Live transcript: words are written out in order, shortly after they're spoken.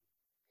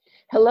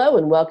Hello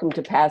and welcome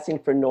to Passing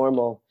for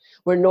Normal,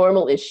 where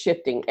normal is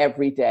shifting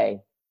every day.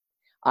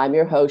 I'm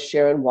your host,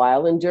 Sharon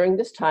Weil, and during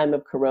this time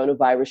of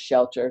coronavirus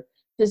shelter,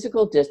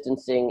 physical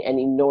distancing, and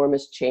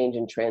enormous change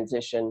and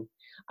transition,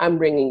 I'm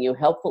bringing you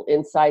helpful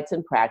insights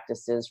and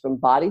practices from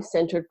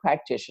body-centered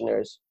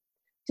practitioners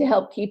to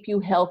help keep you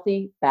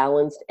healthy,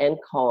 balanced, and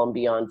calm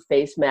beyond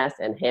face masks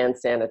and hand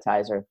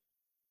sanitizer.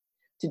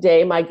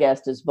 Today, my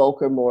guest is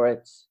Volker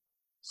Moritz,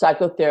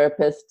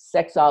 psychotherapist,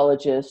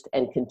 sexologist,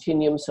 and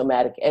continuum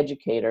somatic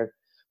educator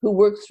who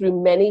works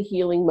through many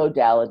healing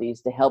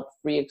modalities to help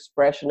free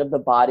expression of the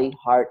body,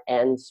 heart,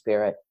 and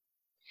spirit.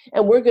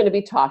 And we're going to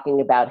be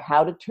talking about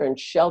how to turn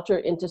shelter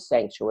into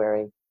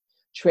sanctuary,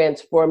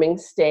 transforming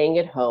staying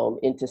at home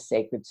into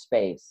sacred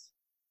space.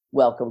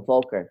 Welcome,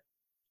 Volker.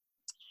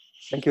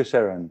 Thank you,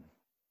 Sharon.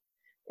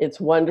 It's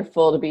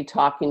wonderful to be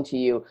talking to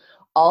you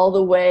all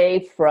the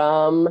way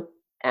from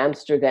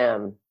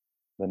Amsterdam.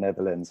 The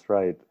Netherlands,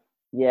 right.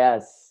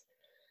 Yes.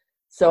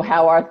 So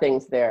how are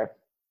things there?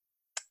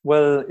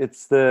 Well,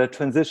 it's the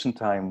transition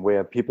time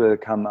where people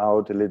come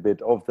out a little bit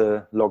of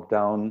the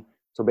lockdown.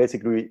 So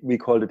basically, we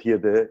called it here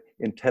the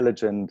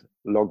intelligent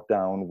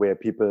lockdown, where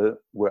people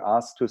were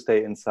asked to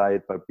stay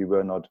inside, but we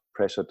were not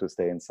pressured to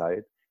stay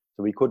inside.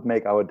 So we could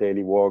make our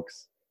daily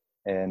walks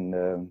and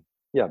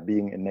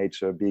being in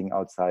nature, being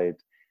outside,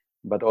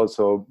 but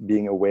also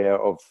being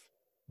aware of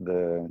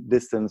the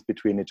distance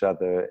between each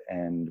other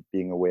and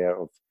being aware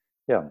of,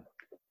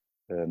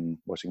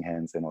 washing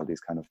hands and all these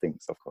kind of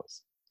things, of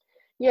course.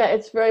 Yeah,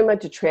 it's very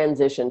much a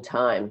transition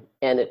time,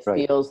 and it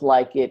feels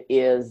like it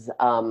is,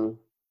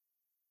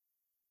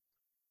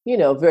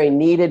 very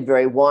needed,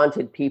 very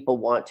wanted. People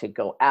want to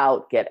go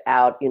out, get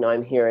out.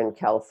 I'm here in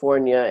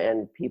California,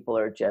 and people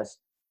are just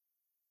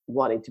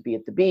wanting to be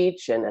at the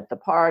beach and at the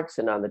parks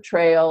and on the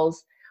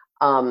trails.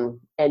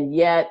 And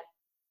yet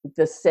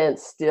the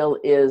sense still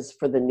is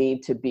for the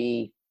need to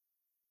be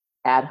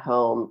at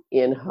home,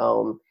 in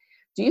home.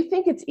 Do you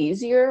think it's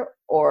easier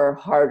or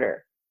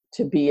harder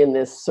to be in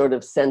this sort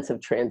of sense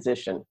of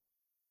transition?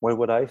 Well,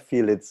 what I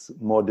feel, it's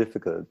more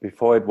difficult.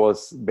 Before it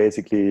was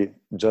basically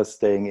just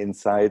staying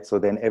inside. So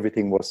then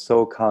everything was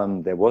so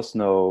calm. There was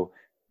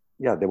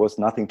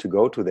nothing to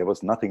go to. There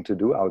was nothing to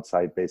do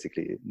outside,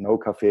 basically. No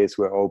cafes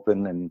were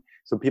open. And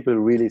so people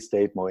really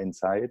stayed more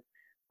inside.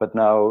 But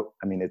now,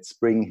 it's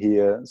spring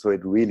here. So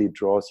it really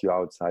draws you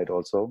outside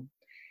also.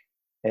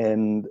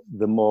 And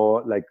the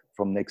more, like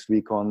from next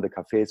week on, the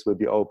cafes will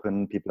be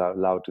open. People are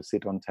allowed to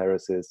sit on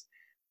terraces.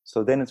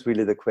 So then it's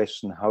really the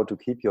question how to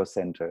keep your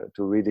center,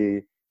 to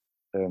really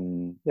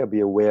be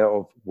aware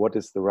of what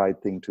is the right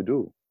thing to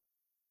do.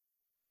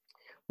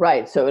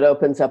 Right. So it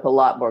opens up a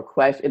lot more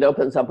It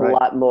opens up a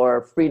lot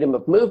more freedom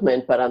of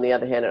movement, but on the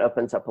other hand, it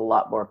opens up a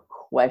lot more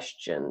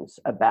questions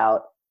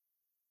about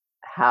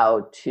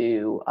how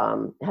to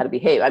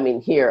behave.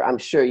 Here, I'm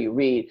sure you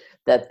read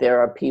that there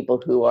are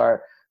people who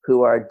are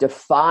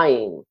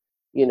defying,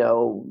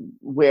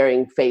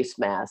 wearing face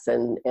masks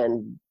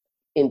and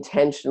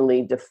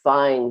intentionally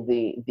defying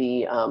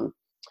the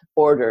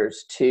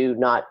orders to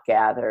not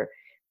gather.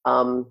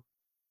 And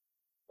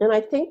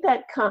I think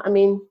that,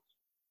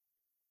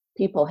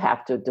 people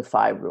have to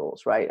defy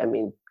rules, right?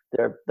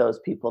 There are those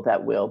people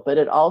that will, but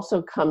it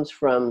also comes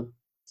from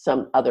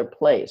some other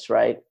place,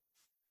 right?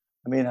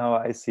 How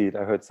I see it,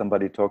 I heard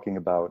somebody talking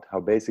about how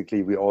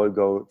basically we all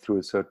go through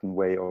a certain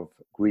way of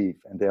grief,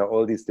 and there are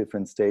all these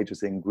different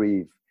stages in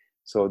grief.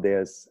 So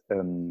there's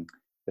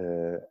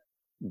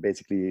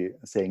basically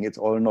saying it's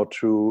all not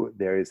true.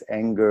 There is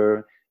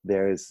anger,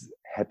 there is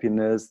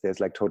happiness, there's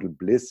like total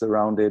bliss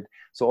around it.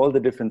 So all the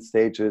different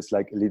stages,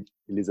 like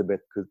Elizabeth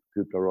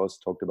Kübler-Ross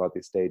talked about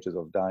the stages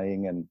of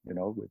dying and,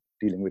 with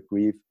dealing with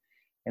grief.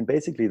 And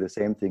basically the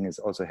same thing is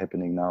also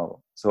happening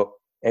now. So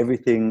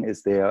everything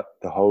is there,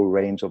 the whole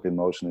range of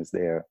emotion is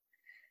there.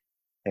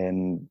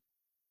 And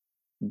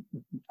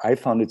I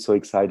found it so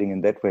exciting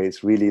in that way.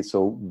 It's really,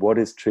 so what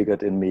is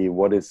triggered in me?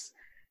 What is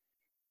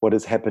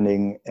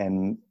happening?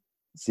 And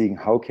seeing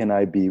how can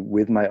I be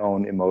with my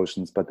own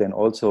emotions, but then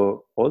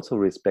also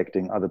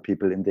respecting other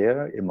people in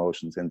their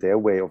emotions and their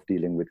way of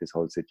dealing with this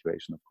whole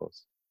situation, of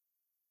course.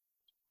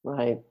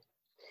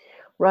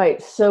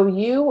 Right. So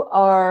you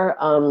are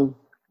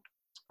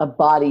a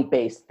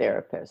body-based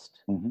therapist.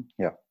 Mm-hmm.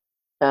 Yeah.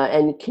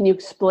 And can you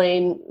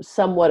explain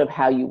somewhat of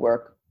how you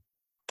work?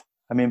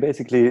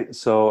 Basically,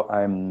 so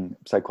I'm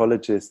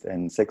psychologist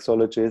and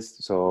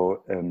sexologist.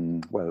 So,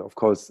 of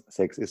course,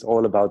 sex is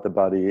all about the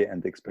body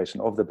and the expression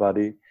of the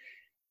body.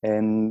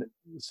 And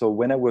so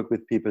when I work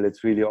with people,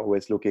 it's really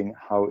always looking,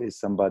 how is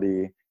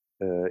somebody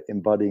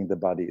embodying the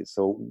body?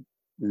 So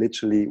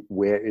literally,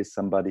 where is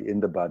somebody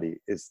in the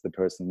body? Is the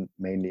person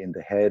mainly in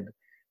the head?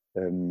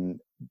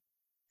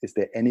 Is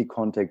there any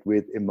contact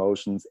with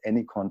emotions,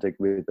 any contact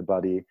with the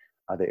body?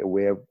 Are they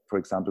aware, for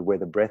example, where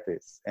the breath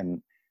is?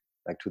 And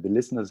like to the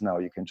listeners now,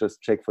 you can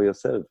just check for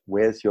yourself,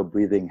 where's your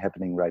breathing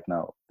happening right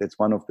now? That's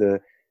one of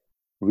the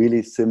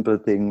really simple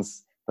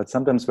things. But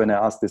sometimes when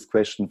I ask this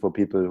question for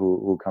people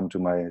who come to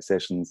my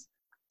sessions,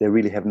 they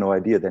really have no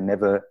idea. They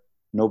never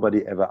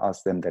nobody ever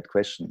asked them that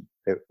question.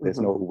 There's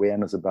no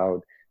awareness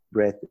about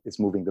breath is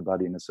moving the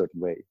body in a certain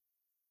way.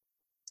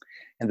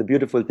 And the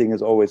beautiful thing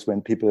is always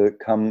when people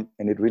come,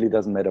 and it really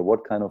doesn't matter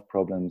what kind of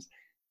problems,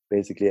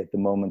 basically at the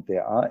moment they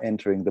are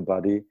entering the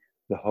body,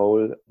 the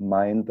whole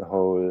mind, the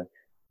whole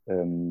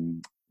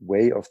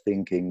way of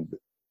thinking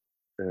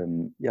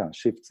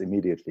shifts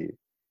immediately.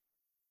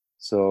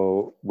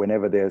 So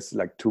whenever there's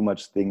like too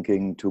much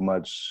thinking, too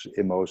much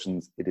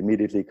emotions, it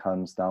immediately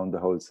calms down the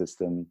whole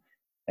system.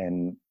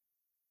 And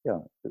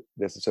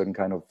there's a certain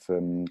kind of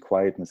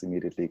quietness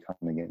immediately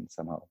coming in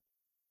somehow.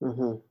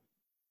 Mm-hmm.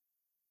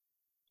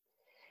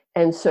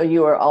 And so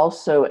you are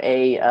also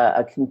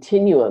a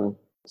continuum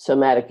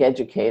somatic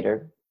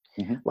educator,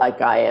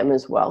 like I am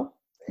as well.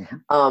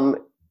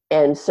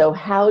 And so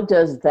how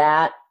does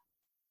that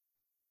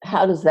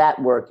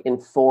work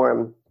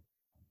inform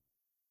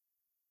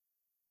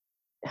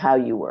how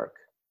you work?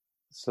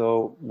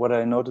 So what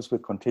I noticed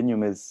with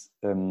Continuum is,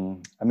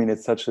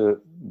 it's such a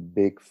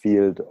big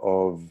field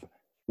of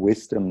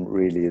wisdom,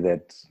 really,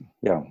 that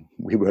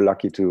we were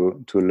lucky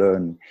to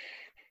learn.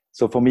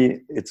 So for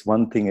me, it's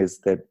one thing is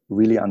that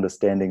really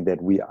understanding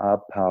that we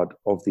are part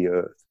of the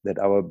earth, that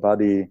our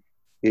body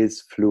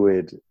is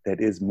fluid,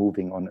 that is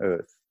moving on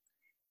earth,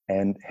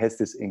 and has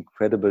this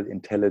incredible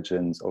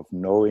intelligence of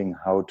knowing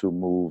how to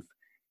move,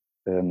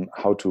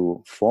 how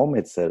to form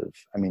itself.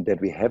 I mean,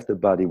 that we have the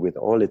body with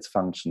all its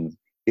functions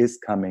is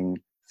coming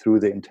through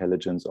the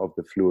intelligence of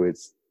the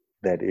fluids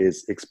that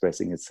is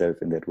expressing itself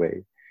in that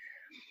way.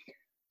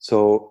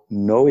 So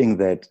knowing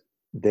that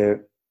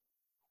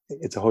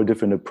it's a whole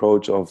different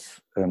approach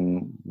of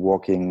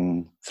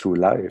walking through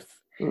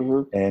life.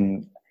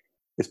 And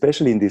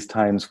especially in these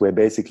times where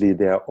basically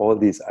there are all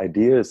these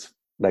ideas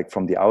like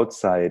from the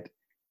outside,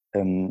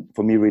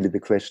 for me really the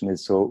question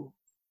is, so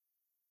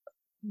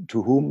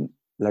to whom,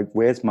 like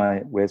where's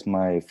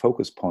my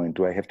focus point?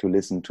 Do I have to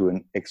listen to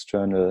an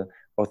external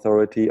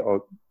authority,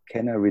 or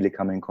can I really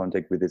come in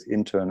contact with this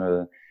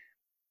internal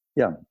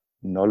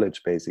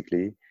knowledge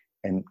basically,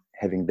 and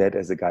having that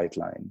as a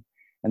guideline?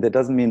 And that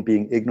doesn't mean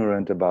being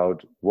ignorant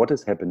about what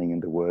is happening in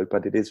the world,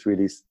 but it is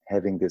really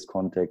having this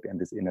contact and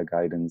this inner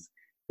guidance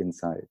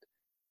inside.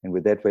 And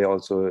with that way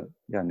also,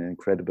 an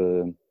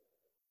incredible,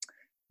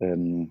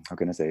 an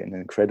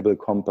incredible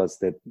compass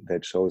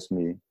that shows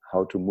me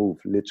how to move,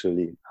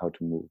 literally how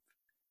to move.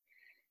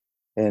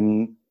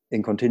 And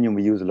in Continuum,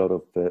 we use a lot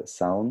of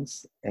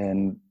sounds.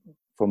 And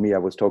for me, I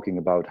was talking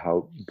about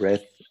how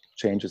breath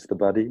changes the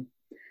body.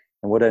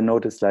 And what I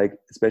noticed, like,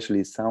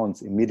 especially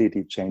sounds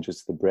immediately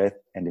changes the breath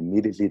and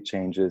immediately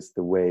changes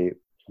the way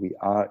we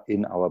are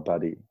in our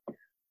body.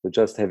 So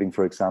just having,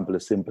 for example, a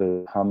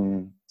simple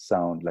hum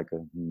sound, like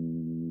a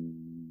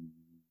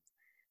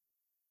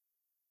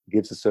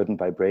gives a certain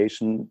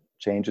vibration,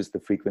 changes the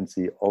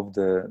frequency of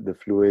the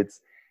fluids.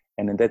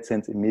 And in that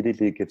sense,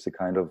 immediately gives a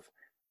kind of,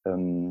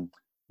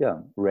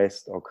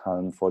 rest or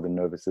calm for the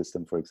nervous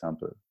system, for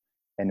example.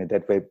 And in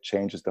that way,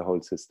 changes the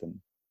whole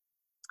system.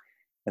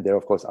 And there are,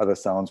 of course, other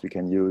sounds we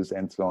can use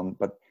and so on.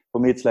 But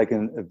for me, it's like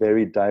a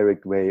very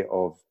direct way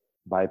of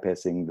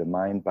bypassing the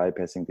mind,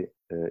 bypassing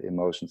the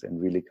emotions,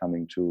 and really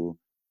coming to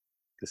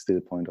the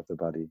still point of the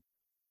body.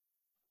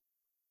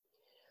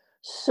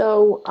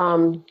 So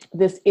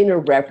this inner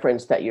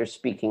reference that you're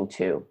speaking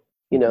to,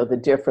 the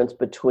difference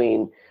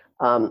between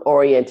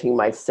orienting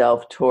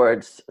myself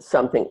towards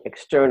something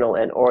external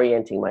and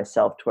orienting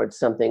myself towards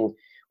something,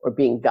 or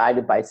being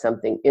guided by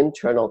something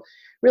internal,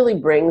 really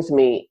brings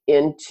me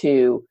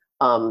into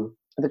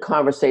the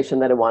conversation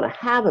that I want to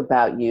have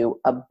about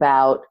you,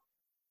 about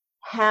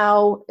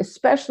how,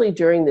 especially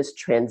during this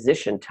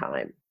transition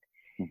time,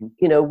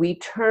 we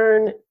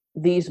turn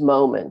these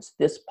moments,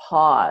 this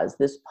pause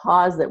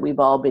that we've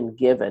all been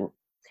given,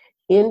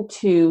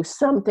 into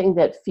something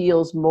that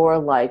feels more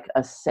like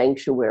a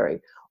sanctuary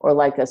or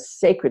like a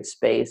sacred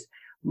space,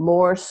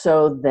 more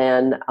so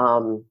than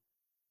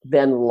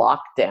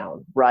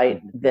lockdown,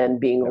 right? Than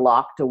being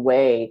locked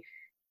away.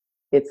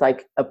 It's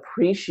like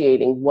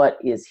appreciating what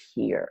is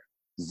here.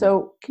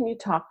 So can you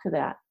talk to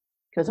that?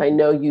 Because I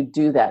know you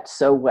do that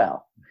so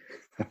well.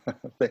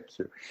 Thank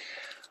you.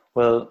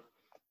 Well,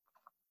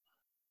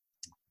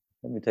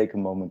 let me take a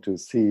moment to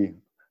see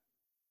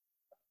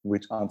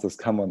which answers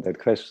come on that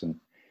question.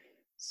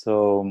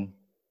 So,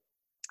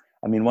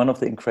 one of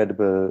the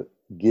incredible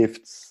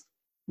gifts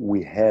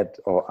we had,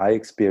 or I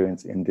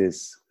experienced in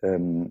this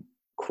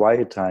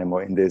quiet time,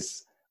 or in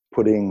this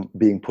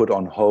being put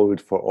on hold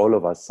for all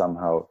of us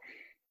somehow,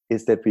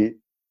 is that we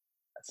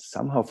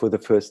somehow for the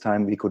first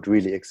time we could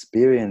really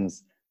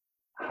experience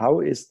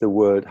how is the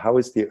world, how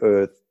is the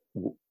earth,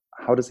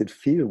 how does it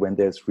feel when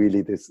there's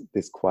really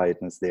this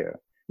quietness there?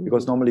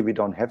 Because normally we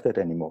don't have that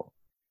anymore.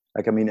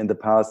 Like, in the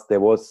past there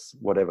was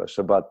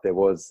Shabbat, there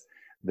was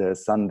the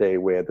Sunday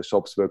where the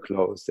shops were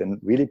closed and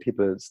really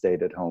people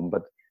stayed at home,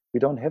 but we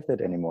don't have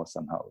that anymore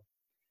somehow.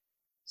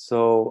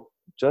 So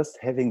just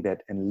having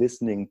that and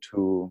listening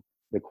to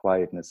the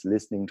quietness,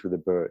 listening to the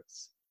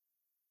birds,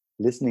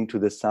 listening to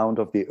the sound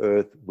of the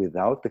earth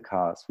without the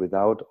cars,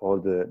 without all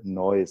the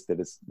noise that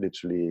is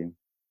literally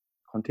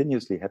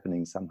continuously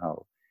happening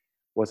somehow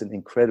was an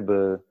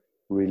incredible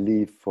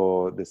relief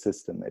for the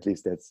system. At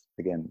least that's,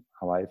 again,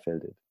 how I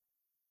felt it.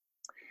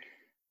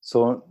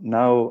 So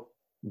now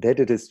that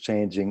it is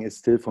changing is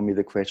still for me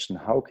the question,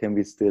 how can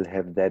we still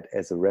have that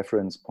as a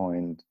reference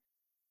point?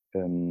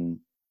 And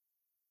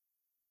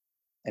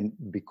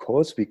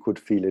because we could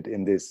feel it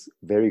in this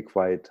very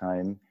quiet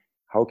time,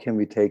 how can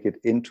we take it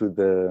into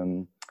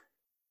the,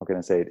 how can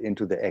I say it,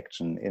 into the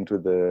action, into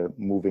the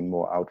moving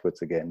more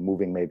outwards again,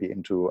 moving maybe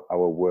into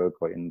our work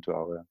or into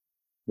our,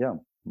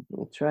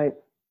 that's right,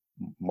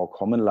 more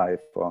common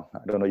life, or I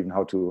don't know even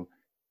how to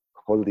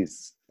call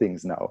these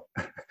things now,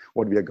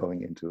 what we are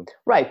going into.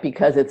 Right,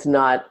 because it's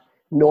not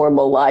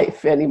normal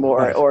life anymore,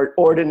 Right. or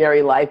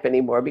ordinary life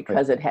anymore,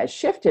 because Right. it has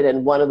shifted.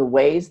 And one of the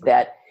ways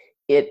that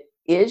it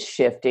is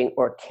shifting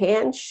or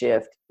can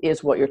shift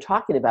is what you're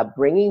talking about,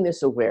 bringing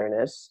this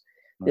awareness,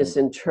 this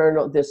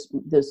internal, this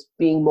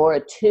being more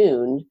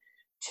attuned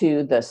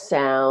to the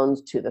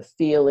sounds, to the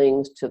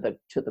feelings, to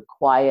the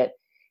quiet,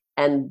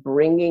 and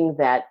bringing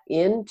that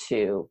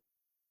into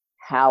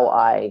how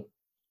I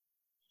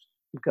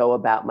go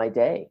about my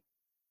day.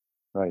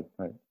 Right.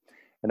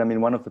 And I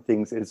mean, one of the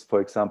things is, for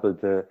example,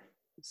 the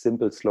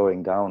simple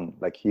slowing down.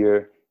 Like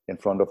here in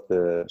front of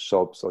the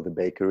shops or the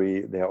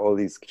bakery, there are all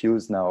these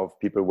queues now of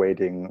people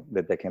waiting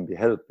that they can be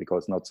helped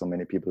because not so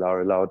many people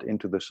are allowed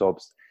into the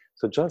shops.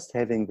 So just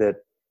having that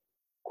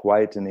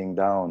quietening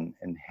down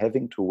and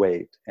having to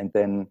wait, and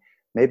then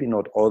maybe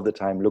not all the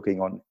time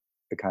looking on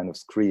a kind of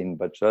screen,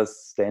 but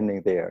just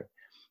standing there.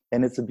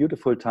 And it's a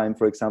beautiful time,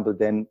 for example,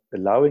 then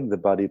allowing the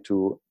body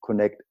to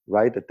connect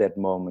right at that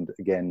moment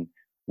again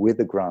with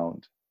the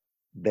ground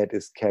that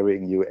is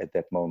carrying you at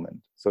that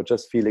moment. So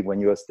just feeling when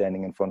you are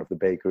standing in front of the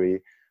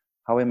bakery,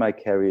 how am I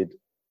carried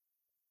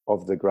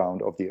off the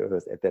ground, of the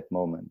earth at that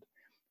moment?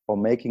 Or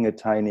making a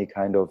tiny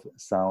kind of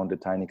sound, a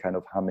tiny kind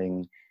of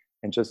humming,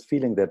 and just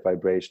feeling that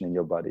vibration in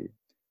your body.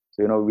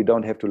 So, you know, we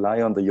don't have to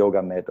lie on the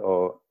yoga mat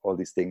or all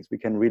these things. We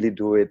can really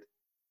do it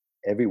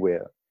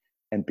everywhere.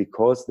 And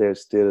because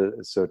there's still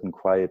a certain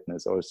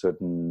quietness or a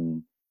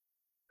certain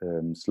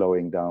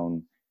slowing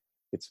down,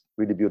 it's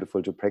really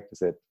beautiful to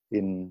practice it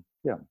in,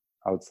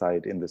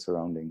 outside in the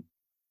surrounding.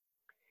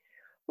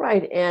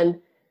 Right. And I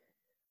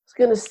was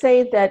going to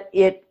say that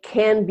it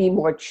can be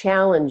more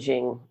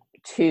challenging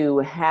to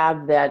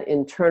have that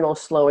internal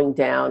slowing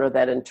down or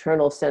that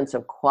internal sense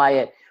of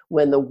quiet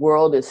when the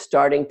world is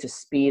starting to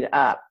speed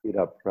up. Speed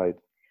up, right.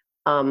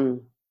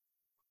 And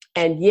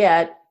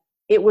yet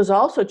it was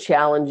also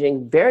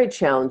challenging, very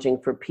challenging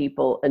for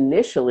people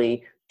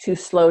initially to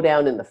slow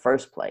down in the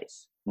first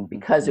place,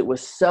 because it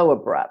was so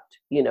abrupt.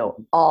 You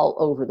know, all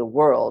over the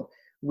world,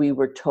 we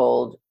were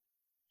told,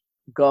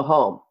 go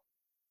home,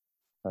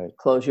 right,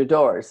 close your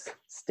doors,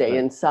 stay right.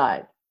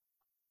 inside.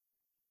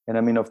 And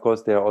I mean, of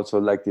course, there are also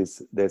like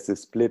this, there's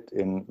this split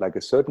in like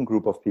a certain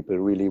group of people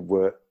really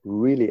were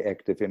really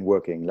active in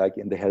working, like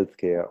in the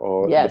healthcare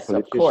or yes, the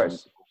politicians. Of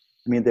course.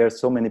 I mean, there are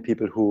so many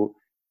people who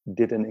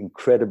did an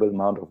incredible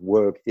amount of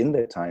work in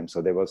their time.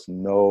 So there was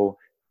no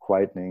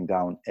quietening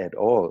down at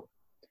all.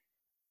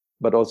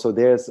 But also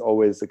there's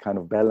always a kind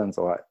of balance,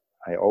 or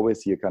I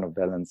always see a kind of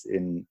balance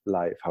in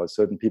life, how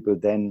certain people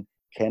then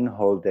can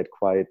hold that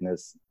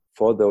quietness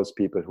for those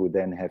people who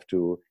then have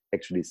to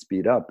actually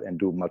speed up and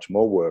do much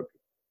more work,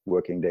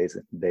 working days,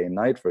 day and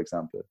night, for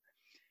example.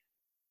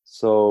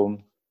 So.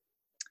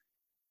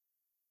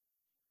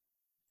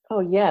 Oh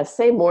yeah,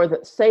 say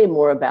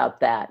more about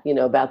that, you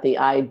know, about the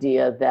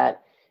idea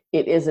that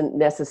it isn't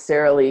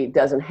necessarily,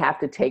 doesn't have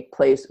to take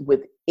place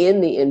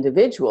within the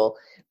individual,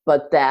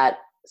 but that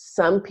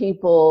some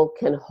people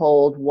can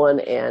hold one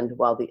end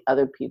while the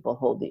other people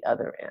hold the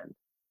other end.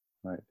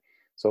 Right.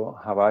 So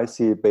how I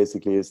see it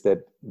basically is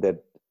that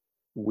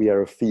we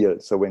are a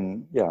field. So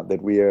when,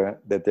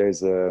 that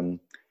there's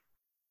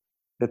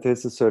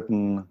a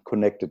certain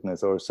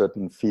connectedness or a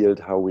certain field,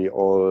 how we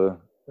all,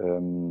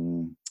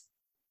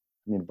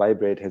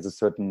 vibrate has a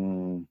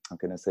certain, how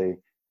can I say,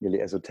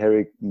 really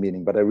esoteric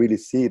meaning, but I really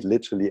see it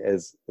literally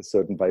as a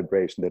certain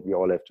vibration that we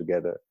all have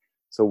together.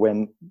 So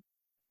when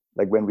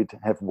we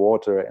have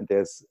water and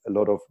there's a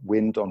lot of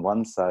wind on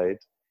one side,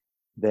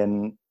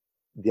 then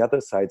the other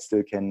side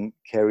still can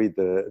carry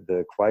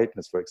the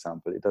quietness, for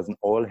example. It doesn't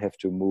all have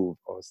to move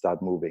or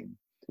start moving.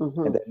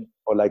 And then,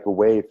 or like a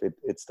wave,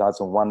 it starts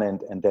on one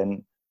end and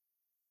then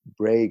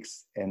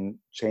breaks and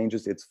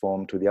changes its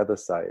form to the other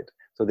side.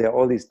 So there are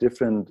all these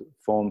different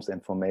forms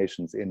and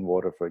formations in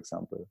water, for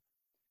example.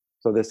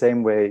 So the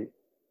same way,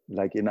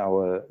 like in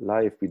our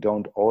life, we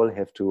don't all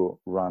have to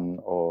run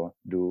or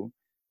do,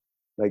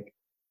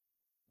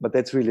 but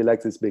that's really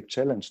like this big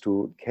challenge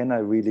to, can I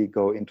really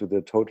go into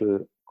the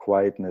total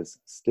quietness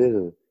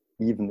still,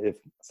 even if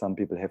some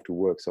people have to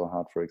work so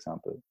hard, for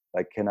example?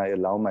 Like, can I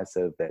allow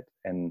myself that?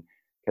 And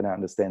can I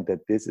understand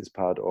that this is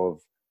part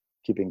of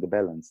keeping the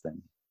balance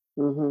then?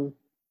 Mm-hmm.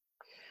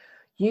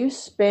 You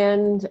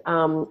spend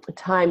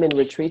time in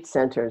retreat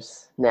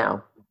centers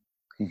now,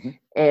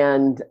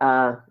 and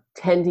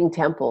tending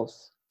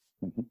temples.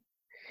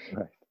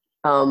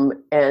 Right.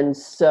 And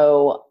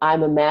so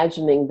I'm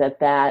imagining that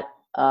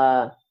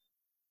that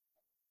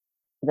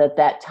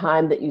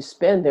time that you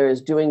spend there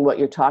is doing what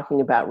you're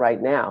talking about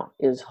right now,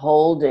 is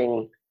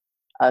holding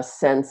a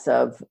sense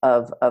of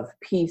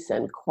peace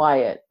and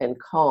quiet and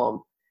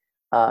calm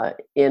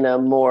in a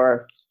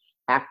more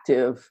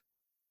active,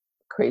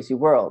 crazy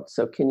world.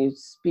 So can you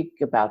speak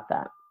about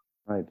that?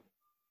 Right.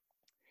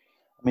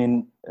 I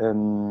mean,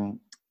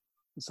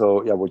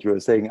 so yeah, what you were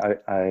saying,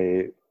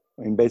 I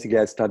mean, basically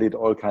I studied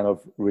all kind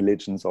of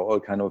religions or all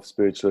kind of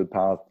spiritual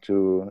paths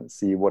to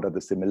see what are the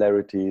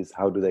similarities,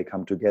 how do they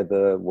come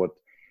together, what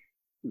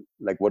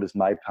is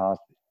my path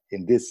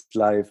in this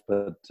life.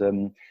 But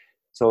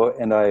so,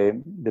 and I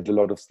did a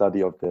lot of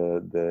study of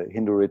the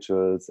Hindu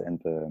rituals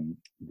and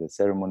the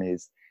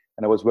ceremonies,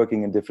 and I was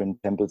working in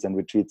different temples and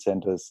retreat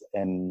centers.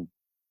 And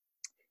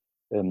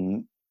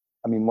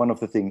I mean, one of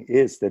the things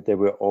is that there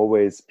were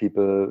always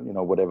people, you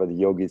know, whatever, the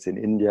yogis in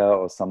India,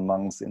 or some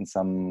monks in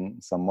some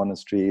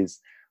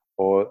monasteries,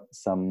 or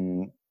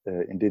some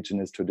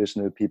indigenous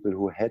traditional people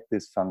who had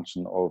this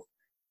function of,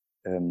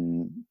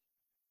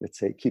 let's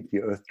say, keep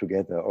the earth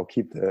together, or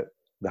keep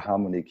the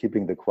harmony,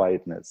 keeping the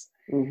quietness.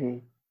 Mm-hmm.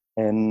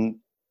 And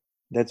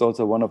that's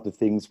also one of the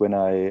things when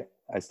I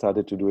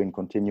started to do in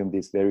Continuum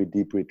these very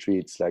deep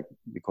retreats, like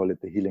we call it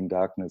the healing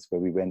darkness,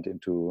 where we went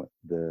into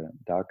the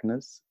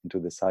darkness, into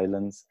the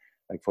silence,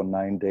 like for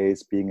 9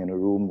 days, being in a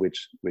room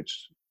which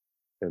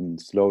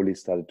slowly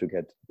started to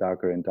get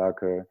darker and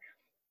darker,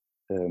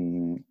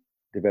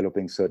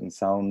 developing certain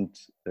sound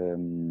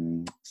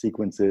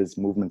sequences,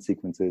 movement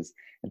sequences,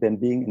 and then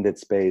being in that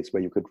space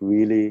where you could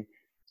really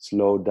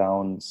slow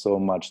down so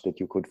much that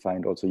you could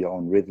find also your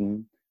own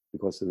rhythm,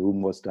 because the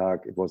room was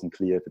dark. It wasn't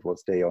clear if it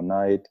was day or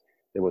night.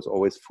 There was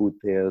always food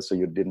there, so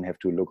you didn't have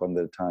to look on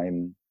the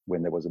time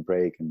when there was a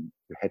break and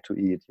you had to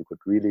eat. You could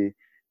really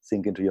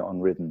sink into your own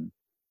rhythm.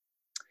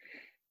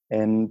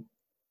 And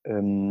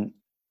in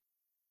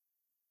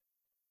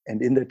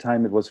that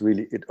time, it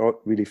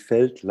really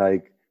felt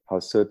like how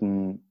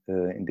certain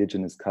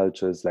indigenous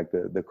cultures, like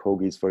the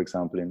Kogis, for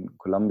example, in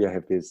Colombia,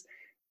 have this,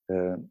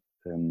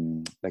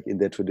 like in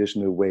their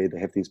traditional way, they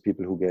have these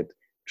people who get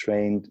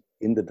trained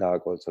in the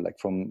dark also, like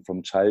from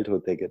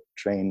childhood, they get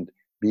trained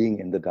being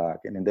in the dark,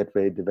 and in that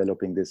way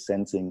developing this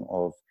sensing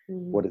of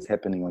what is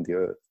happening on the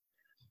earth.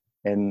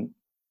 And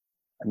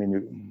I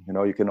mean, you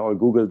know, you can all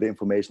Google the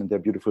information. There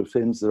are beautiful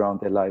films around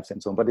their lives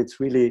and so on, but it's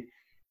really,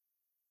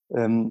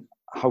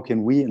 how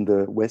can we in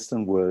the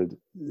Western world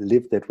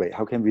live that way?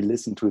 How can we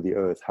listen to the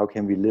earth? How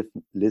can we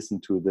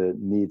listen to the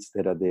needs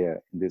that are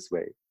there in this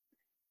way?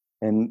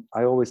 And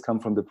I always come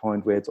from the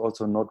point where it's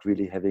also not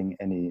really having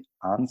any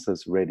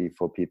answers ready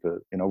for people.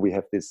 You know, we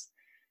have this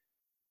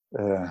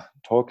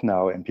talk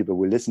now and people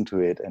will listen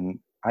to it. And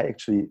I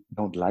actually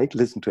don't like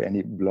listen to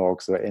any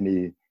blogs or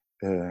any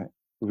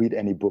read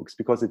any books,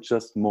 because it's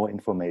just more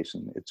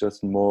information. It's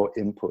just more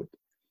input.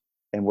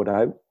 And what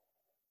I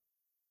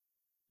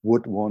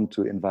would want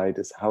to invite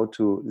is how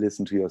to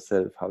listen to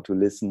yourself, how to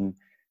listen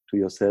to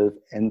yourself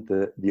and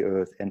the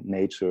earth and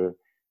nature,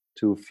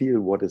 to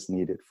feel what is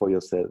needed for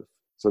yourself,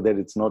 so that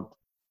it's not,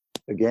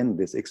 again,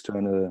 this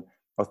external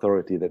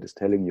authority that is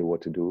telling you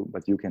what to do,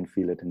 but you can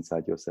feel it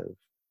inside yourself.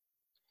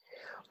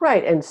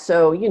 Right. And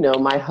so, you know,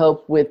 my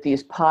hope with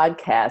these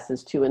podcasts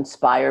is to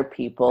inspire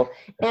people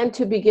and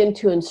to begin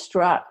to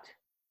instruct,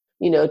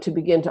 you know, to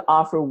begin to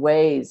offer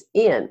ways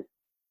in.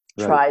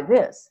 Right. Try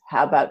this.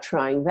 How about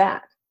trying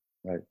that?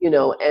 Right. You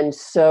know, and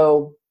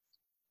so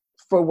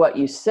for what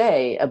you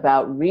say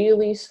about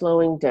really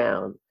slowing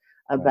down,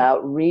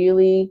 about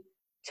really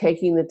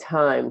taking the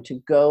time to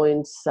go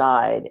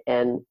inside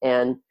and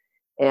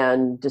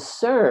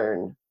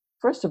discern.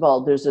 First of all,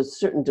 there's a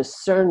certain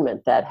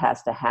discernment that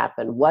has to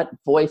happen. What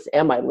voice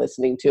am I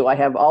listening to? I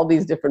have all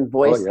these different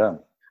voices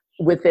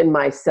within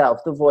myself,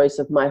 the voice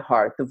of my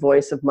heart, the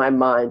voice of my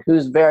mind,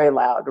 who's very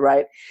loud,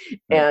 right?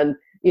 And,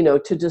 you know,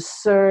 to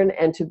discern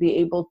and to be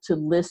able to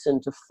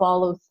listen, to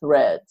follow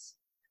threads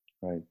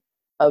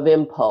of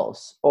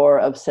impulse or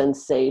of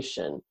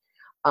sensation,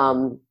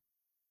 and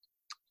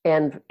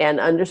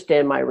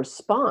understand my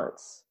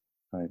response.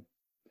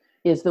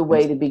 Is the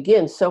way to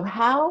begin. So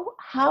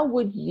how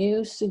would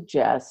you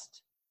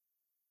suggest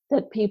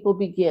that people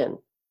begin?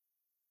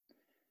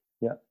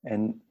 Yeah,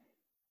 and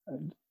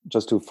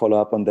just to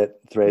follow up on that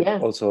thread,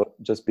 also,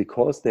 just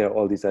because there are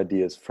all these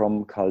ideas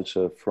from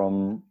culture,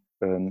 from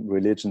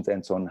religions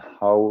and so on,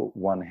 how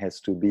one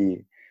has to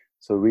be.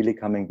 So really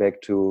coming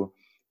back to,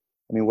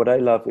 I mean, what I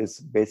love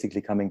is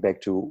basically coming back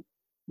to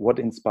what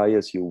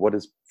inspires you. What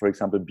is, for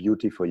example,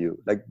 beauty for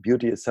you? Like,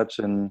 beauty is such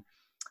an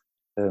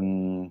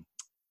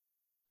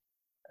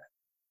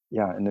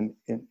an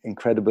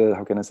incredible,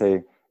 how can I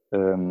say, I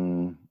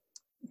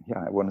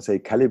want to say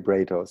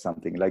calibrator or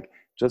something, like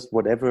just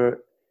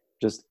whatever,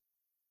 just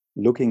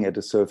looking at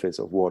the surface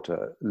of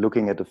water,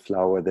 looking at a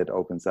flower that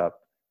opens up.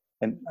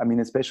 And I mean,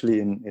 especially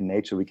in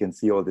nature, we can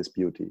see all this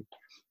beauty.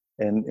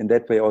 And in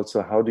that way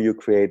also, how do you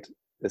create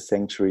a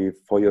sanctuary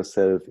for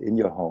yourself in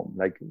your home?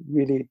 Like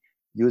really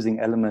using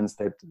elements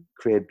that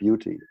create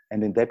beauty.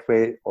 And in that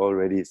way,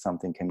 already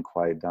something can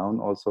quiet down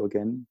also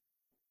again.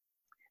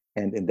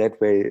 And in that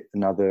way,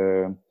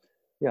 another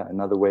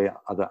way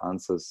other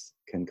answers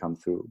can come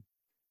through.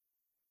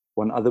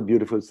 One other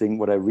beautiful thing,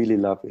 what I really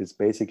love, is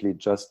basically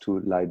just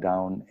to lie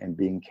down and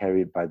being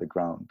carried by the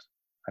ground.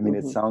 I mean,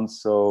 it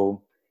sounds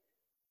so,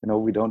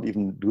 we don't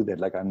even do that.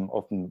 Like, I'm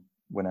often,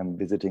 when I'm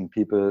visiting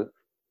people,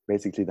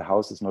 basically the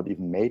house is not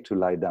even made to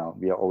lie down.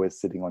 We are always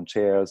sitting on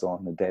chairs or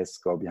on a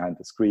desk or behind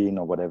the screen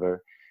or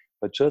whatever,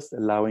 but just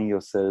allowing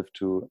yourself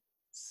to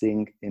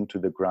sink into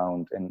the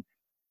ground, and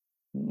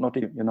not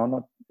even,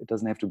 it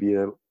doesn't have to be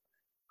a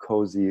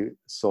cozy,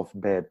 soft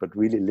bed, but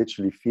really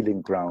literally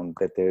feeling ground,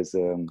 that there's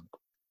a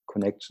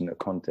connection, a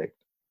contact.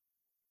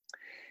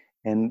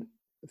 And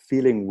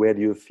feeling, where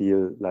do you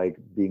feel like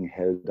being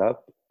held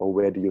up, or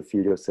where do you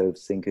feel yourself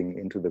sinking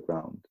into the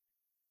ground?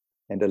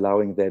 And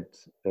allowing that,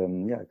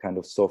 kind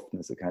of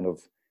softness, a kind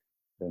of,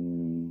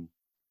 when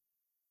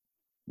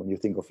you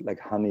think of like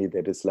honey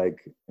that is like,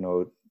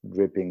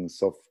 dripping,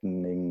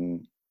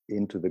 softening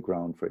into the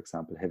ground, for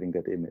example, having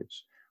that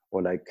image,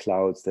 or like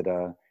clouds that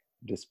are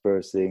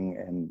dispersing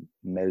and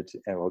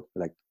melting, or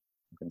like,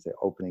 you can say,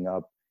 opening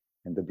up,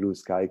 and the blue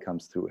sky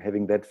comes through,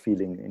 having that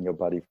feeling in your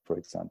body, for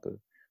example,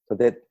 so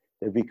that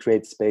we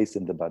create space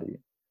in the body.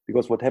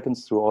 Because what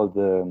happens through all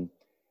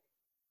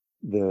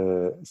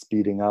the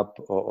speeding up,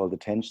 or all the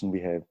tension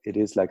we have, it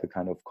is like a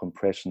kind of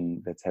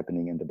compression that's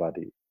happening in the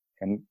body.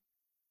 And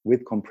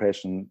with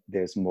compression,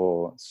 there's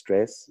more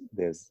stress,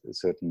 there's a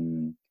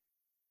certain,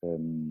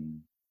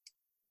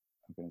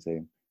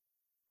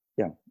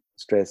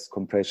 stress,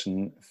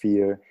 compression,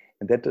 fear.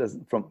 And that does,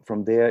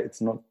 from there,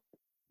 it's not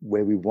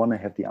where we want to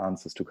have the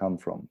answers to come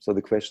from. So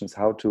the question is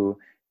how to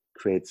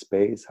create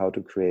space, how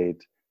to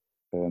create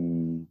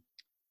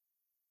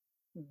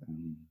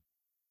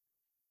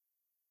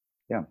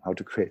how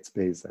to create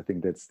space. I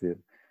think that's the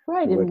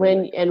right.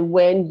 The And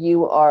when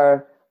you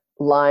are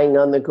lying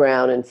on the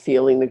ground and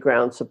feeling the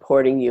ground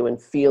supporting you,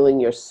 and feeling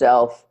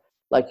yourself,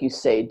 like you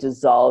say,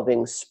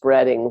 dissolving,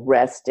 spreading,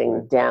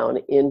 resting down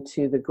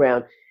into the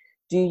ground,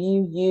 do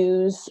you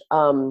use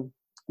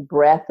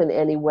breath in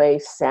any way,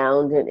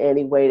 sound in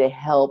any way, to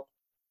help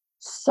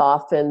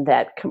soften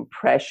that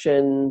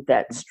compression,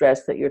 that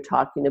stress that you're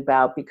talking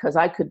about? Because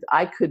I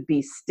could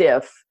be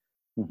stiff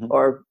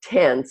or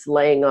tense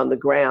laying on the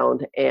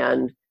ground,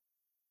 and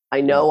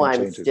I know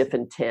I'm stiff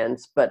and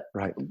tense, but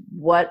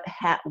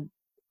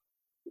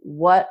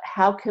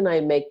how can I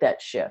make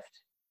that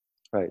shift?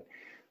 Right.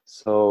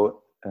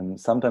 So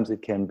sometimes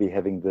it can be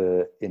having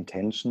the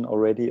intention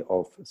already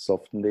of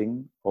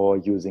softening, or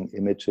using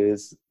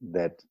images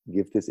that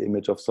give this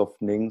image of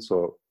softening.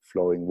 So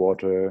flowing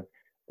water,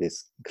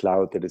 this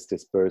cloud that is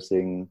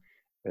dispersing,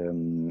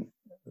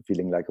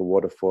 feeling like a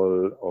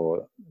waterfall,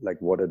 or like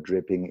water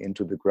dripping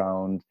into the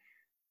ground,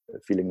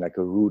 feeling like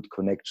a root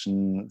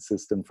connection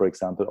system, for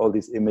example. All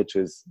these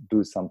images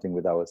do something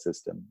with our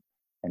system,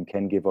 and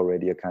can give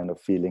already a kind of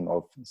feeling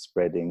of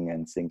spreading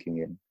and sinking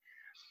in.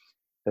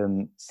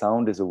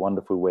 Sound is a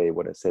wonderful way,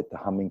 what I said, the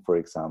humming, for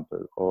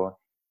example, or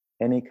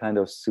any kind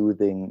of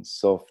soothing,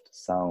 soft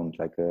sound,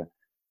 like a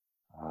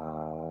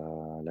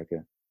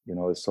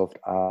a soft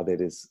ah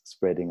that is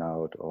spreading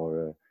out,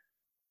 or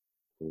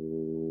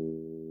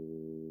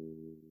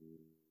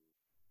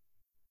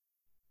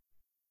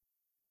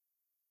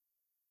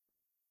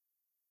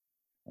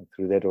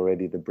through that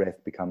already the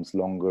breath becomes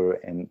longer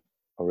and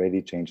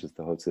already changes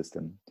the whole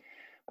system.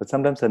 But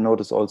sometimes I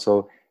notice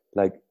also,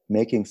 like,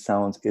 making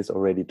sounds is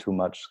already too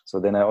much. So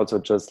then I also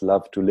just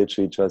love to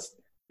literally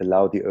just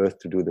allow the earth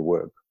to do the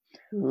work.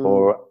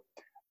 Or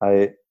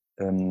I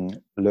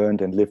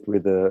learned and lived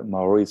with the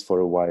Maoris for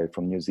a while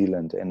from New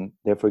Zealand, and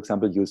they, for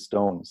example, use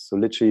stones. So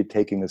literally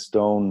taking a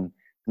stone,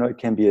 it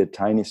can be a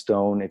tiny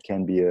stone, it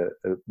can be a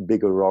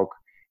bigger rock,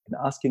 and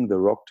asking the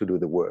rock to do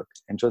the work,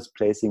 and just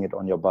placing it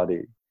on your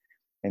body,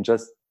 and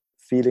just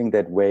feeling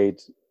that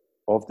weight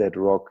of that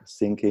rock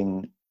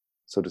sinking,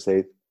 so to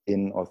say,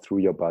 in or through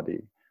your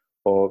body,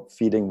 or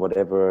feeling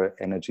whatever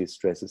energy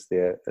stress is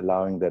there,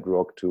 allowing that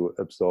rock to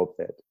absorb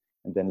that,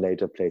 and then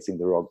later placing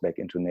the rock back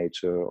into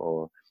nature,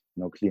 or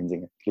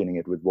cleaning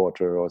it with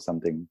water or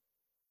something.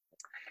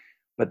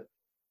 But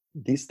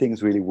these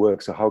things really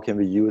work. So how can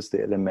we use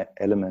the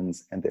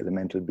elements and the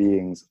elemental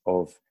beings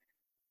of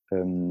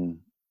we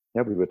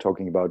were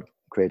talking about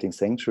creating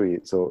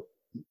sanctuary, so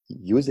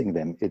using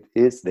them, it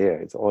is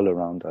there, it's all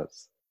around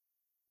us.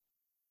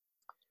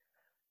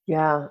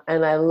 Yeah,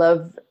 and I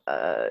love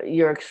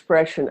your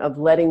expression of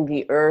letting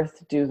the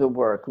earth do the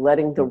work,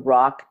 letting the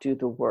rock do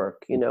the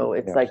work.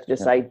 It's like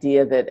this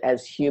idea that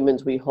as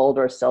humans, we hold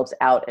ourselves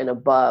out and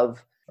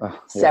above,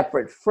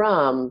 separate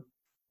from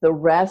the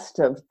rest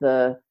of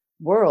the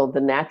world,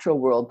 the natural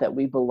world that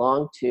we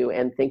belong to,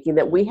 and thinking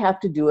that we have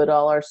to do it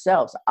all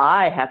ourselves.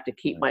 I have to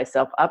keep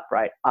myself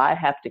upright. I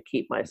have to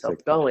keep myself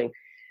going,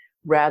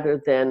 rather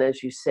than,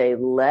 as you say,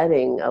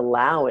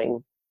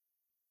 allowing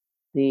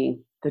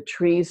the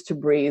trees to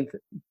breathe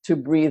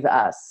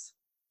us,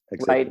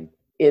 right?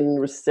 In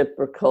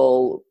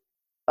reciprocation.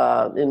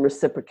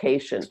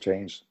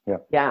 Exchange.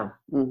 Yeah.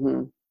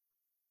 Mm-hmm.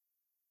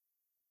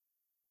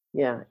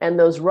 Yeah. And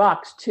those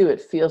rocks too,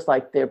 it feels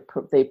like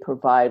they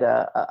provide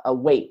a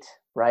weight,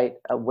 right?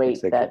 A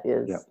weight Exactly. that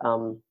is,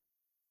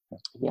 Yeah.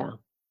 yeah.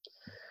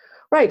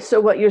 Right.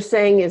 So what you're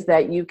saying is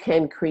that you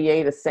can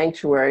create a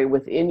sanctuary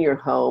within your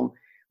home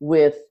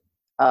with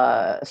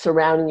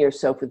surrounding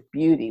yourself with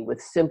beauty,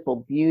 with simple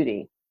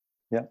beauty.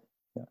 Yeah.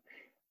 Yeah.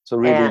 So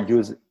really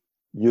And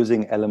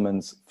using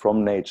elements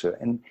from nature.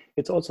 And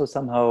it's also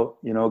somehow,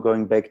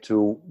 going back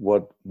to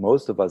what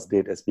most of us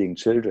did as being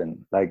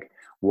children, like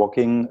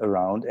walking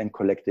around and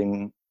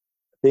collecting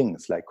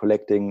things, like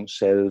collecting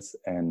shells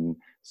and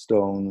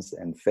stones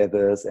and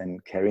feathers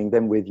and carrying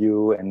them with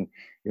you, and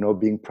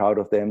being proud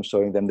of them,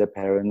 showing them their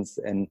parents,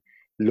 and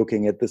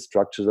looking at the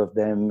structures of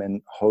them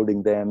and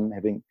holding them,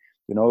 having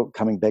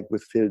coming back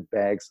with filled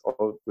bags,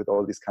 or with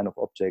all these kind of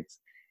objects.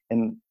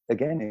 And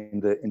again, in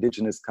the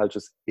indigenous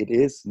cultures, it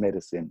is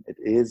medicine. It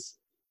is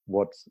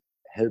what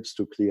helps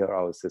to clear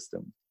our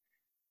system.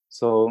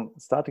 So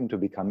starting to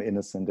become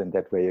innocent in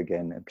that way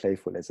again, and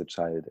playful as a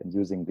child, and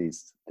using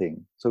these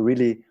things. So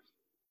really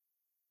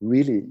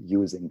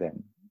using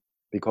them,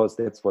 because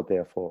that's what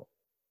they're for.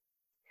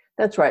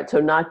 that's right. So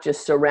not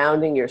just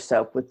surrounding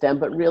yourself with them,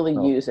 but really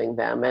No. using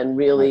them, and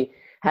really Right.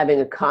 having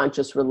a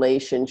conscious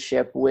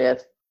relationship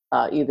with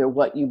either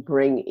what you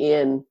bring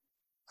in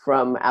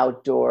from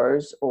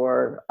outdoors,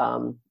 or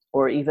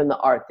even the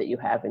art that you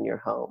have in your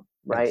home,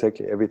 right?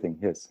 Exactly, everything.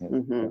 Yes.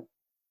 Hmm. Yeah.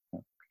 Yeah.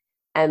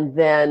 And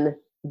then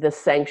the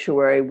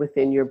sanctuary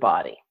within your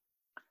body.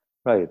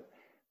 Right.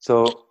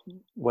 So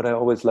what I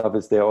always love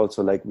is they're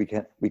also like,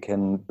 we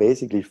can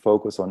basically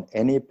focus on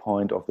any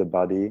point of the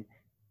body,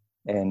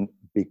 and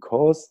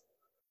because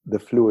the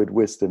fluid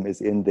wisdom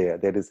is in there,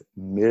 that is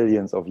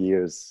millions of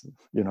years,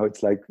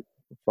 it's like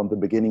from the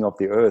beginning of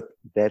the earth,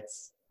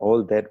 that's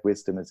all, that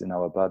wisdom is in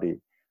our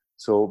body.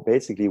 So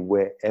basically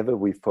wherever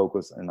we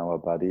focus in our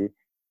body,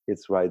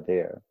 it's right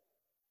there.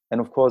 And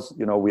of course,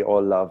 we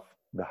all love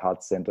the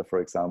heart center,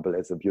 for example,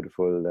 as a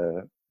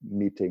beautiful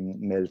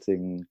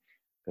melting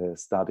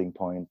starting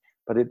point.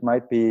 But it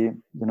might be,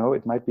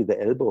 it might be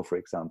the elbow, for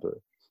example.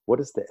 What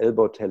is the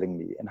elbow telling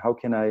me? And how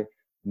can I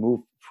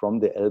move from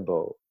the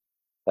elbow?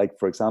 Like,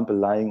 for example,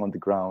 lying on the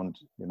ground,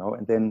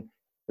 and then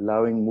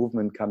allowing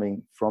movement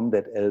coming from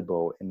that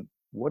elbow. And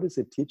what is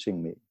it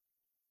teaching me?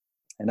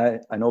 And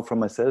I know from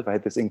myself, I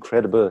had this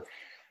incredible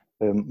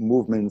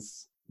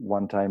movements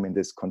one time in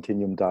this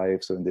continuum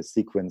dive, so in this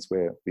sequence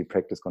where we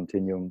practice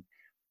continuum,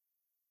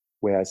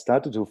 where I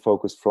started to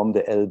focus from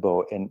the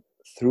elbow, and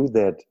through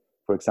that,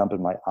 for example,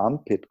 my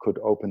armpit could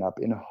open up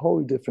in a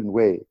whole different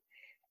way.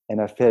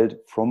 And I felt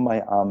from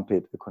my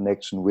armpit a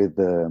connection with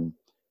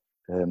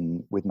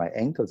my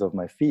ankles of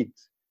my feet,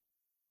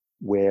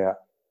 where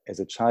as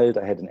a child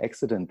I had an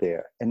accident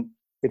there. And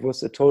it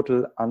was a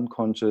total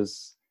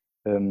unconscious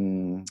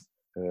um,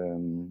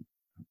 um,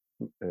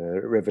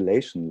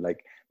 revelation.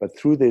 But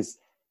through this,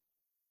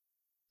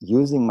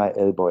 using my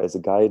elbow as a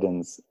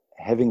guidance,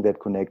 having that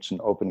connection,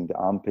 opening the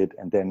armpit,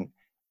 and then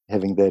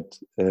having that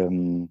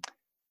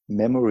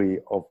memory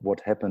of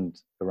what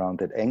happened around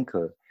that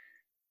ankle,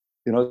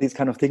 these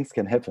kind of things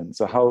can happen.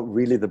 So how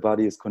really the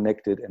body is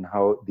connected, and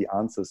how the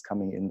answer is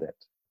coming in that.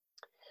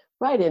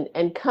 Right.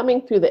 And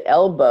coming through the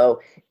elbow,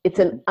 it's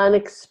an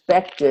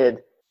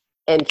unexpected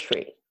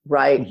entry,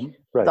 right? Mm-hmm.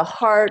 Right. The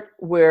heart,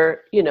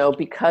 where,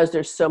 because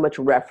there's so much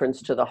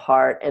reference to the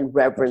heart and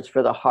reverence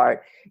for the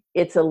heart,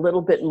 it's a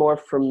little bit more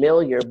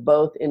familiar,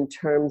 both in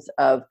terms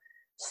of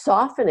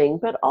softening,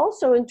 but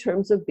also in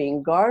terms of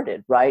being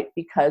guarded, right?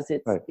 Because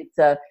Right.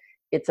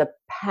 it's a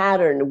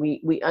pattern.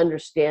 We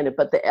understand it.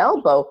 But the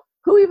elbow,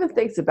 who even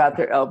thinks about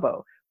their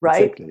elbow,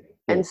 right? Exactly.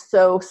 And Yes.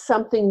 so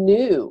something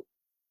new,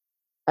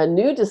 a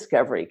new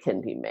discovery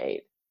can be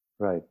made.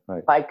 Right.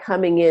 By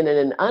coming in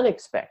an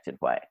unexpected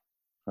way.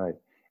 Right.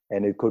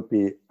 And it could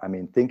be,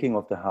 thinking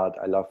of the heart,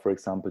 I love, for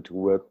example, to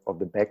work on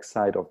the back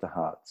side of the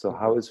heart. So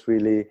how is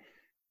really,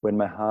 when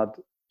my heart,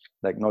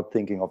 like not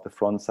thinking of the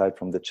front side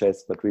from the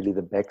chest, but really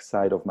the back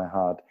side of my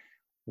heart,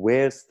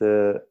 where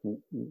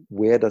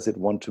does it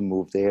want to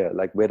move there?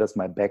 Like, where does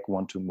my back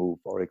want to move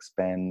or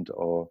expand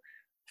or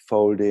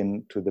fold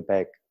in to the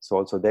back? So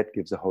also that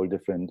gives a whole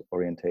different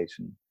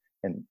orientation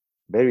and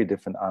very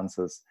different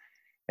answers.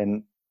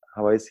 And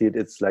how I see it,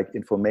 it's like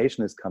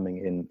information is coming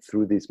in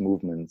through these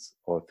movements,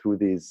 or through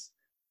these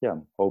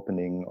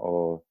opening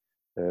or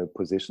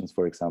positions,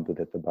 for example,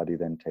 that the body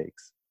then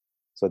takes.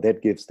 So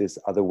that gives this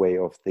other way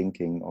of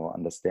thinking or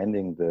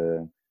understanding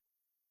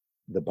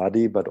the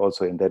body, but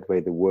also in that way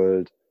the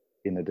world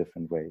in a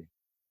different way.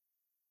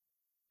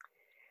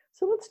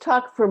 So let's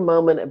talk for a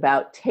moment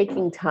about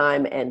taking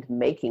time and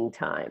making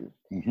time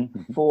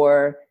Mm-hmm.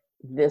 for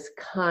this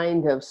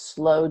kind of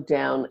slowed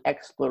down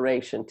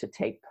exploration to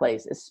take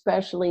place,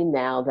 especially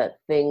now that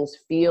things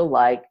feel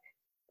like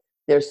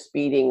they're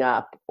speeding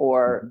up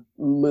or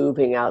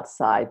moving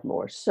outside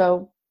more.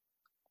 So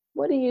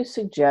what do you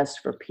suggest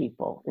for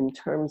people in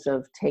terms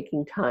of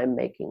taking time,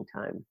 making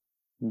time?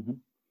 Mm-hmm.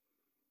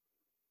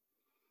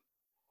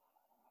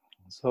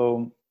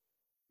 So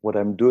what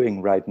I'm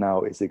doing right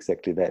now is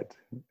exactly that.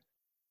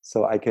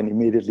 So I can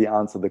immediately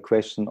answer the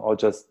question, or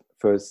just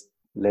first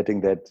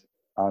letting that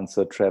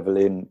answer travel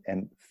in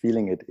and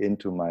feeling it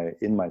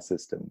in my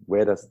system.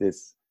 Where does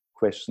this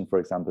question, for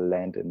example,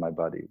 land in my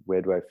body?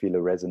 Where do I feel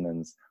a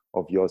resonance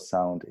of your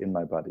sound in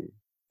my body?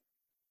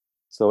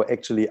 So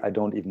actually, I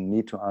don't even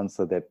need to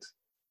answer that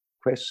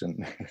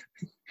question.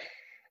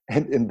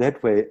 And in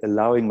that way,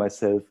 allowing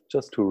myself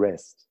just to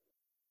rest.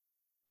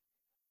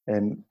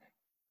 And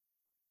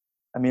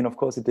I mean, of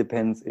course, it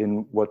depends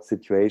in what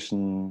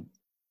situation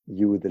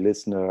you, the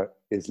listener,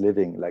 is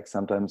living. Like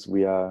sometimes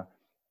we are,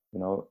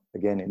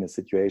 again, in a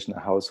situation, a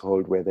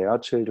household where there are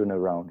children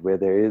around, where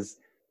there is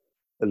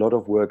a lot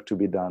of work to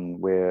be done,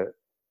 where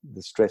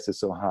the stress is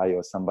so high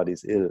or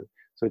somebody's ill.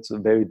 So it's a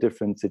very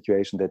different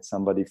situation that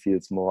somebody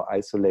feels more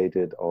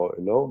isolated or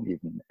alone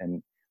even.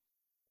 And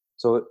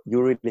so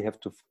you really have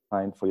to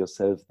find for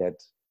yourself that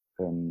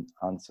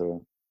answer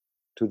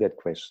to that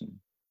question.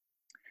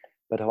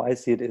 But how I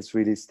see it is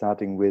really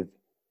starting with,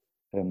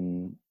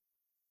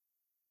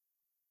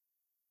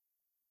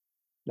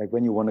 like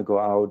when you want to go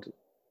out,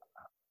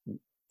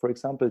 for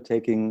example,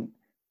 taking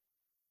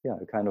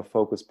a kind of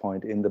focus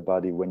point in the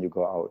body when you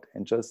go out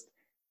and just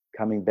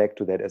coming back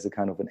to that as a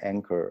kind of an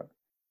anchor.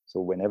 So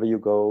whenever you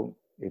go,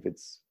 if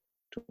it's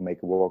to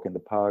make a walk in the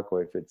park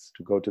or if it's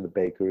to go to the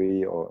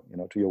bakery or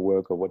to your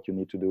work or what you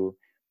need to do,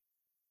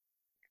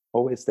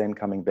 always then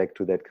coming back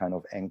to that kind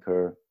of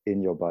anchor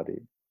in your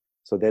body.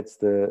 So that's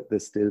the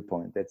still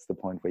point. That's the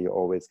point where you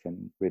always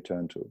can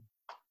return to,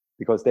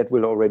 because that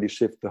will already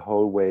shift the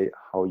whole way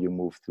how you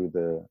move through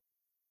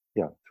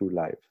through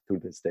life, through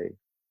this day.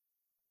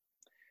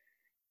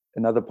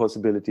 Another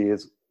possibility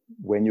is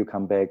when you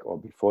come back or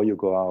before you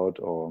go out,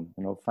 or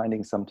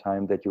finding some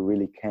time that you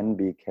really can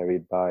be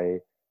carried by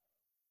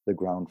the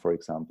ground, for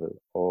example,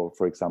 or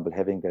for example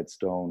having that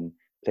stone,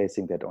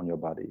 placing that on your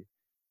body,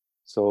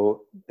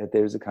 so that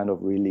there is a kind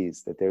of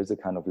release, that there is a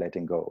kind of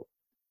letting go,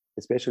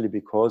 especially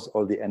because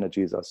all the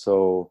energies are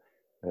so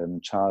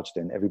charged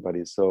and everybody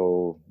is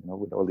so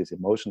with all these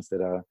emotions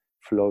that are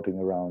floating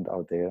around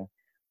out there.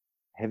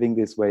 Having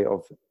this way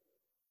of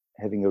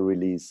having a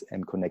release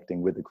and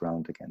connecting with the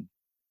ground again.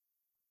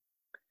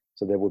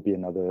 So that would be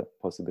another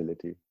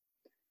possibility.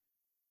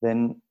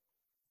 Then,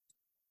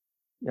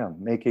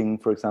 making,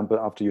 for example,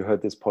 after you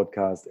heard this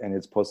podcast and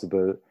it's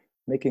possible,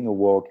 making a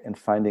walk and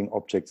finding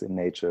objects in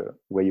nature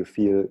where you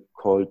feel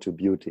called to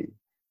beauty.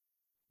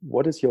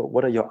 What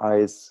are your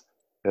eyes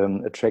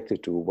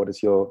attracted to? What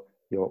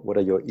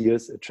are your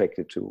ears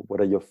attracted to?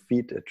 What are your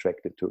feet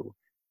attracted to?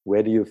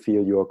 Where do you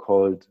feel you are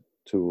called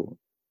to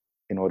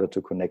in order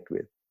to connect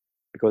with?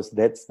 Because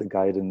that's the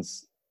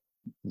guidance,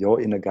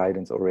 your inner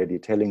guidance already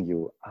telling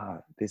you,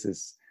 this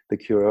is the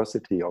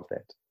curiosity of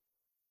that.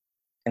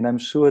 And I'm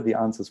sure the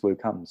answers will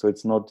come. So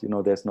it's not,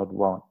 there's not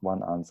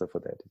one answer for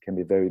that. It can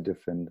be very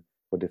different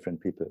for different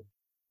people.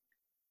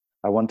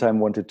 I one time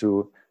wanted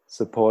to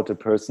support a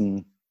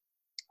person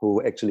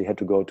who actually had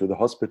to go to the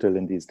hospital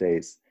in these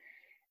days.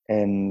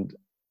 And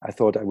I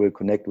thought I will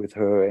connect with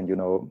her and,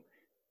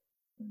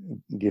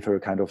 give her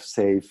a kind of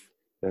safe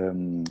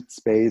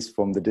space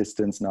from the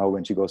distance now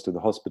when she goes to the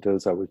hospital.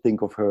 So I will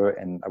think of her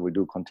and I will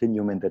do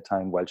continuum in that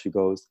time while she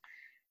goes.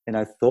 And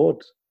I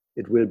thought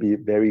it will be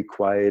very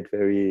quiet,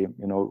 very,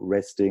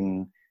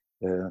 resting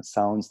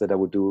sounds that I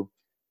would do.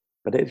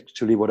 But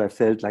actually what I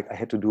felt like I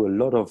had to do a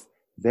lot of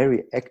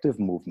very active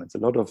movements, a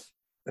lot of,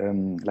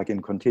 like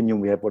in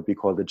continuum, we have what we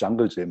call the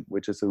jungle gym,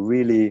 which is a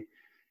really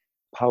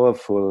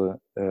powerful,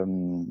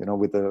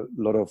 with a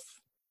lot of,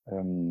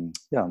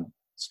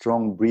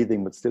 strong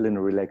breathing, but still in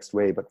a relaxed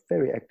way, but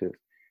very active.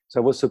 So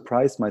I was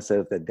surprised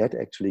myself that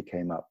actually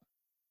came up.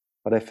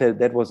 But I felt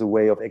that was a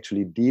way of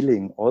actually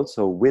dealing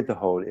also with the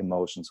whole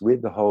emotions,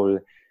 with the whole,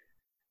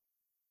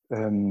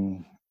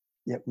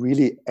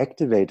 really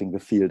activating the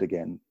field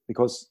again,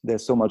 because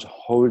there's so much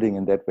holding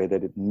in that way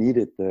that it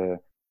needed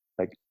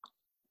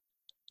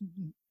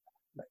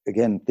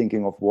again,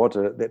 thinking of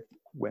water, that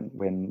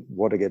when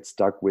water gets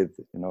stuck with,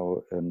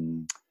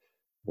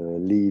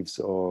 leaves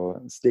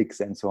or sticks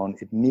and so on,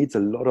 it needs a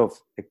lot of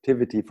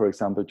activity, for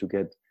example, to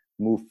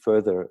move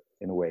further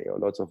in a way, or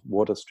lots of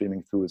water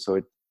streaming through, so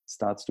it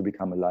starts to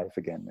become alive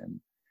again.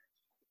 And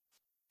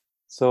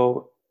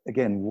so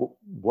again,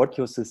 what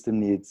your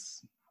system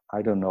needs,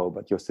 I don't know,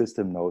 but your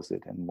system knows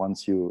it. And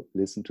once you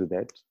listen to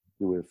that,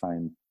 you will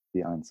find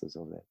the answers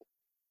of that.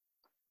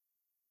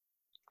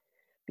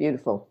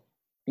 Beautiful,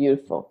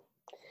 beautiful.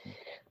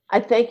 I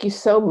thank you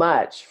so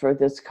much for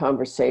this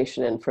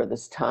conversation and for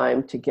this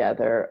time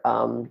together.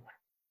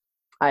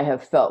 I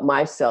have felt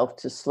myself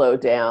to slow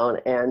down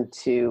and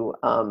to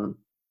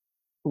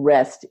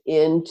rest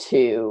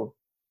into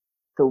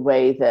the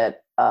way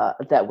that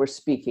we're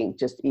speaking,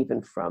 just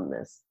even from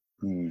this.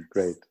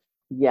 Great.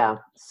 Yeah.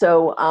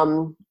 So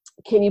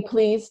can you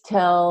please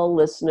tell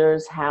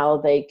listeners how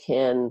they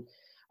can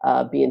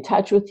be in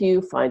touch with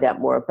you, find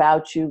out more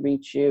about you,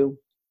 reach you?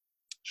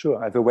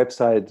 Sure. I have a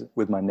website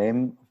with my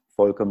name,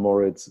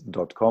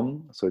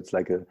 volkermoritz.com. So it's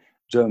like a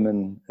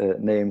German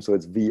name. So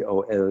it's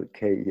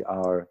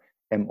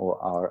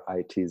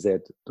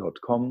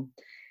volkermoritz.com.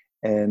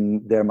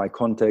 And there are my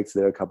contacts.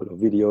 There are a couple of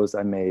videos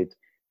I made.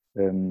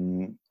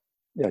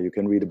 Yeah, you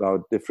can read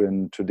about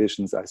different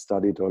traditions I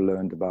studied or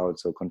learned about.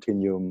 So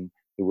Continuum,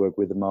 the work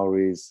with the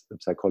Maoris, the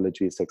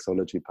psychology,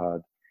 sexology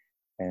part.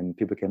 And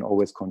people can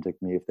always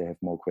contact me if they have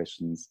more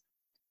questions.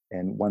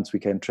 And once we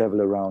can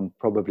travel around,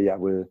 probably I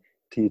will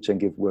teach and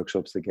give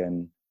workshops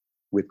again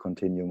with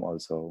Continuum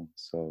also.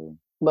 So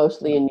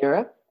mostly in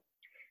Europe?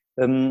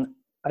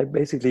 I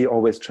basically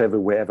always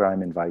travel wherever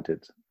I'm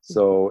invited.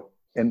 So,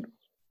 and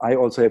I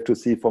also have to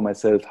see for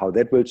myself how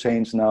that will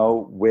change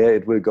now, where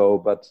it will go.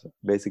 But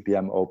basically,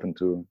 I'm open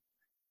to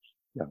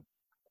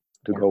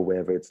go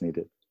wherever it's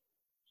needed.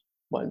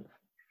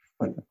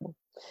 Wonderful.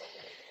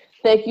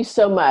 Thank you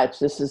so much.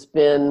 This has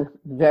been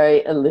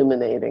very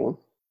illuminating.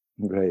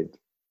 Great.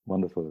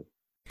 Wonderful.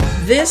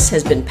 This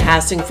has been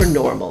Passing for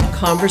Normal,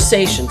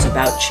 Conversations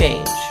about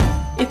Change.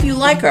 If you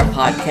like our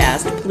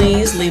podcast,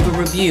 please leave a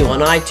review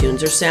on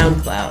iTunes or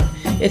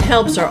SoundCloud. It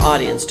helps our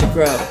audience to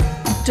grow.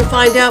 To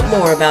find out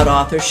more about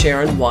author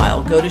Sharon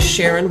Weil, go to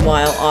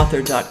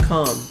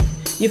SharonWeilAuthor.com.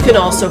 You can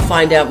also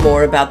find out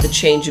more about the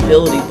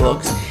Changeability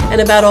books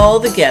and about all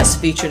the guests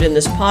featured in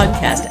this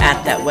podcast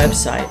at that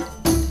website.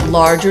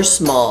 Large or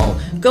small,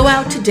 go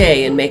out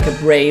today and make a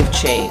brave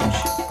change.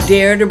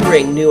 Dare to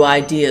bring new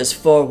ideas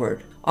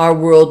forward. Our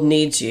world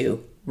needs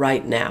you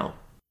right now.